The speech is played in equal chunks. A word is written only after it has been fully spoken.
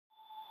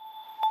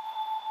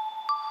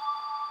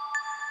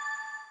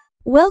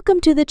Welcome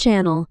to the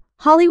channel,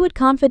 Hollywood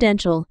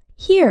Confidential.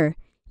 Here,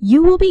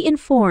 you will be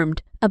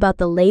informed about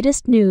the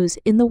latest news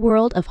in the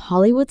world of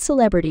Hollywood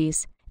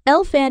celebrities.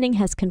 Elle Fanning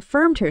has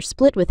confirmed her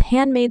split with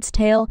Handmaid's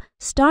Tale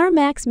star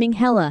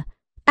Minghella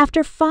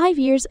after 5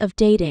 years of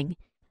dating.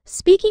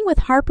 Speaking with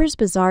Harper's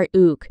Bazaar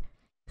Ook,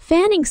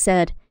 Fanning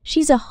said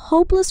she's a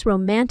hopeless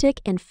romantic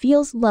and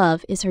feels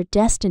love is her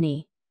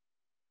destiny.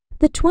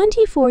 The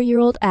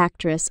 24-year-old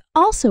actress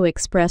also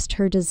expressed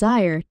her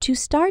desire to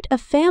start a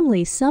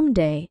family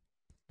someday.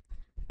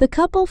 The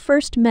couple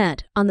first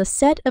met on the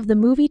set of the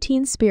movie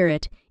Teen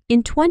Spirit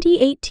in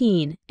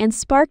 2018 and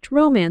sparked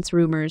romance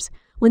rumors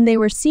when they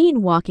were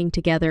seen walking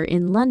together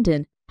in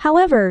London.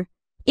 However,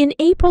 in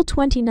April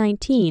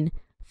 2019,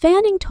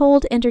 Fanning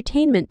told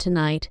Entertainment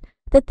Tonight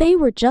that they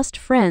were just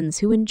friends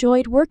who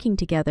enjoyed working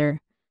together.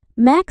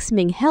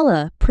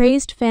 Minghella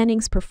praised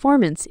Fanning's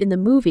performance in the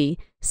movie,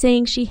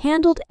 saying she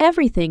handled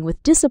everything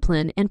with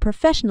discipline and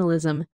professionalism.